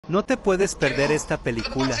No te puedes perder esta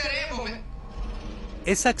película.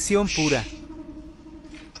 Es acción pura.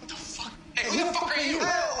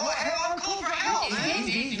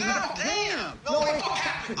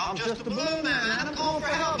 I'm just a balloon man. I'm calling for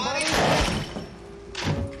help, buddy.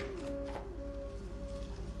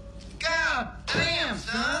 God damn,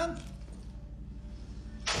 son.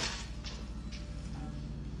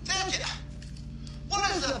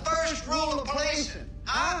 What is the first rule of policing,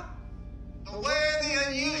 huh? Beware the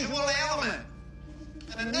unusual element.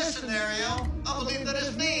 And in this scenario, I believe that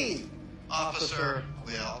it's me, Officer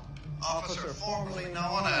formerly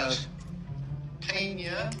known as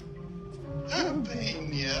Pena.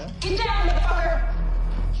 Pena. Get down, motherfucker!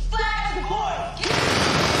 Flag the boy!